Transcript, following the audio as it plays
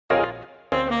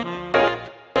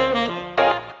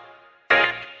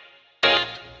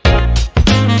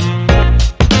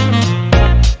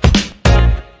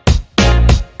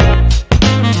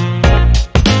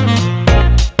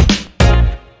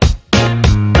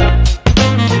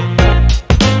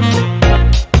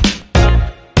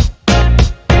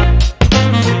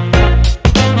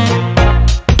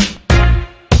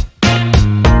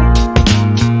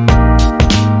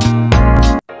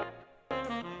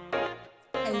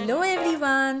Hello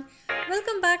everyone,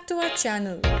 welcome back to our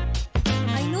channel.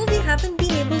 I know we haven't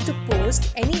been able to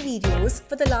post any videos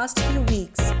for the last few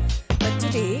weeks, but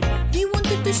today we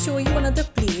wanted to show you another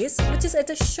place which is at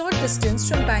a short distance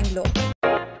from Bangalore.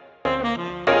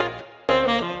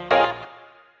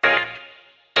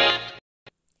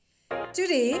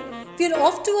 Today we are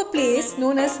off to a place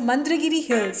known as Mandaragiri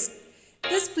Hills.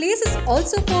 This place is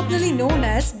also popularly known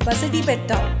as Basadi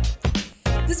Betta.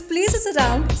 This place is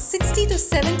around 60 to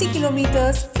 70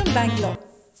 kilometers from Bangalore.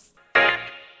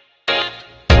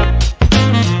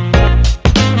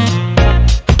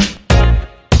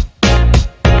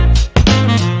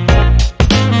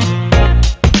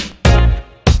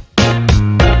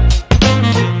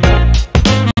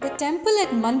 The temple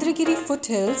at Mandaragiri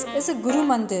foothills is a Guru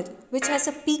Mandir which has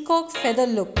a peacock feather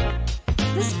look.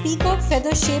 This peacock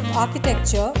feather shaped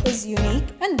architecture is unique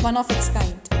and one of its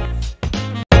kind.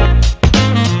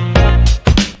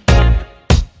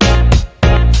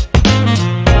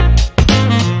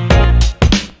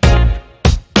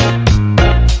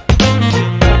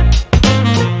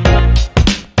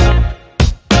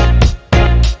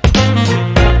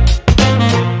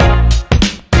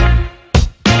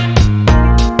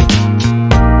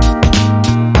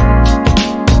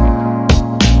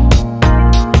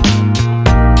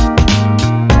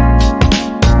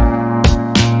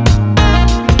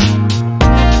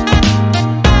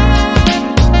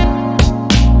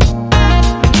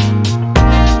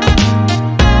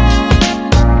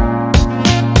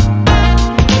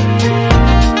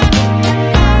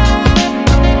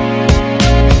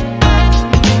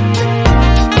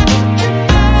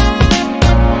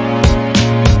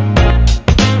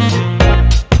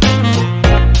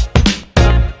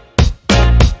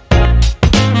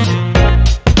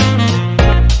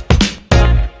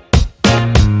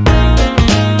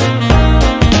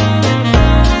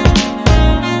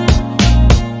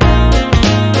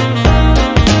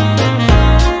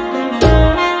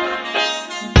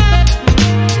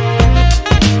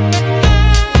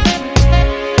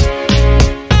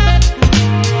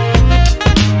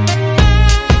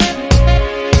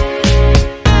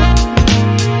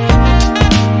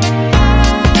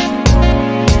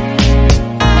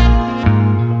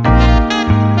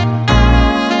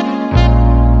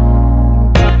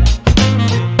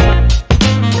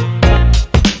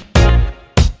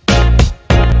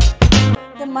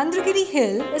 Mandaragiri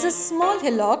Hill is a small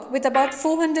hillock with about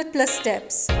 400 plus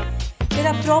steps. There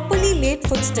are properly laid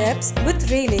footsteps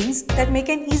with railings that make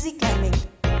an easy climbing.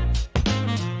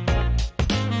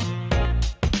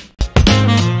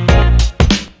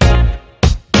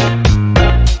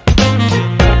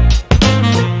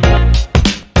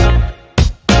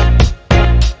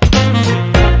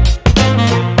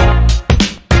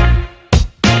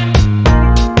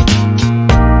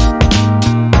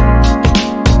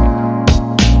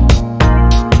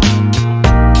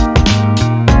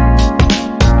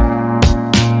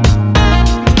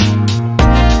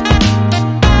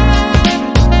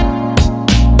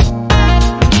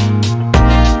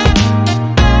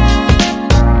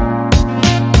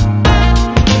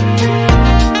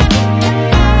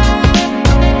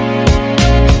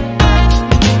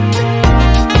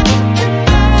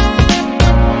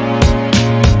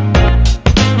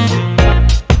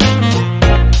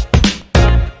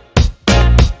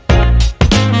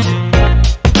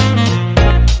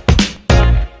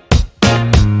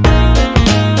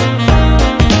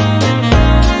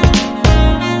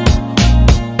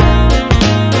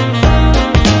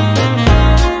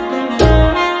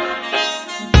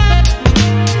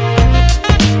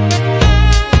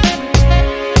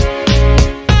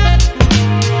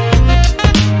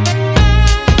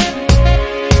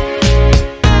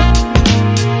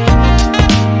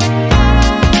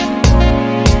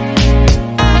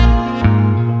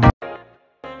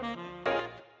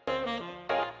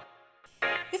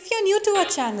 If you're new to our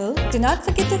channel, do not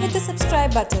forget to hit the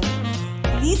subscribe button.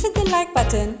 Please hit the like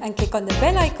button and click on the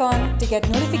bell icon to get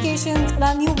notifications on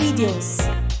our new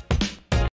videos.